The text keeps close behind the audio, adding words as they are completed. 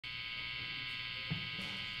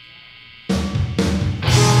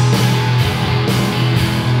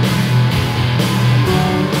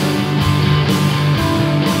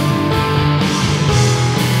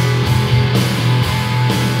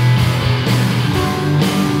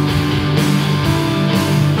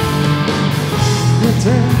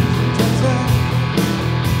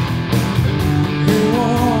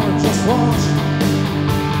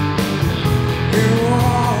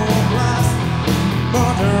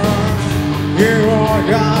You all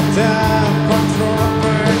got damn control of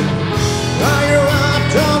me. Now you have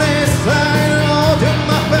done it, saying all to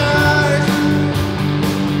my face.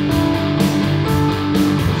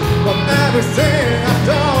 But everything I've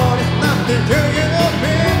done is nothing to you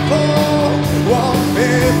before. What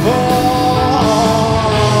before?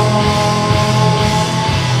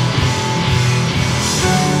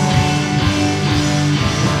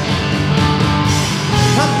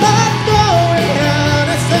 I'm not going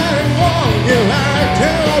anything wrong. You have to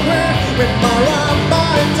agree with my right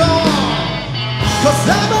mind on. 'Cause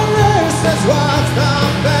I'm a racist, what's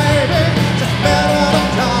up, baby? Just better than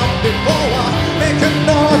time before I make a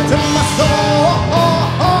note to my soul.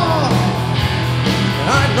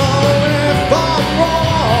 I know if I'm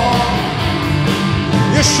wrong,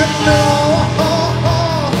 you should know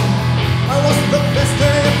I was the best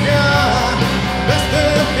of God, best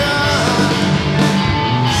of God.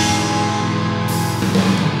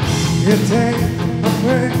 You take a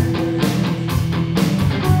break,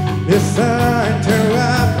 you sign to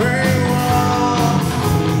everyone.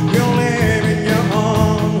 You live in your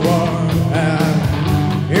own world, and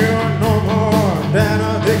you're no more than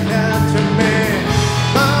a dickhead to me.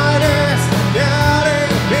 Mine is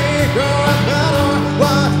getting bigger and better.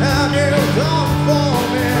 What have you done for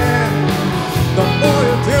me? The more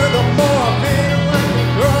you do, the more I feel when you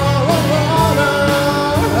grow older.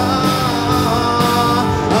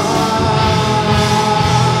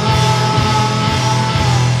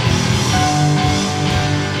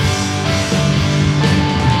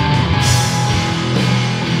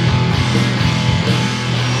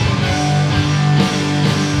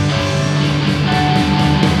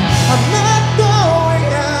 I'm not doing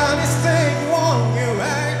anything wrong. You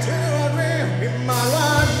hate to agree with my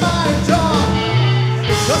right mind job.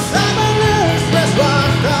 Because I'm a useless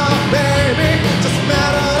right now, baby. Just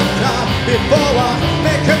matter of time before I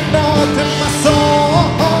make a note in my soul.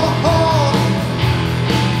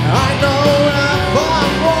 I know if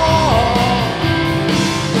I'm wrong,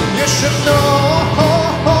 you should know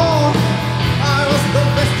I was the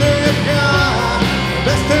best of God,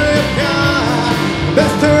 best of God,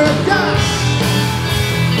 best of God.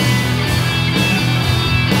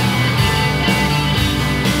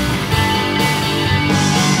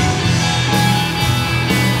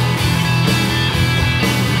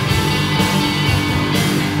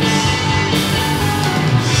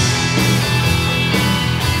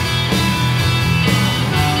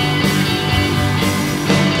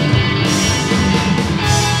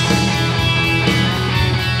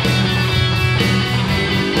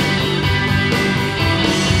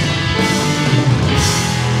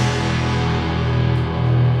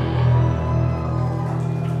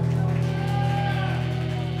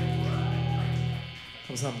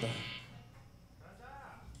 감사합니다.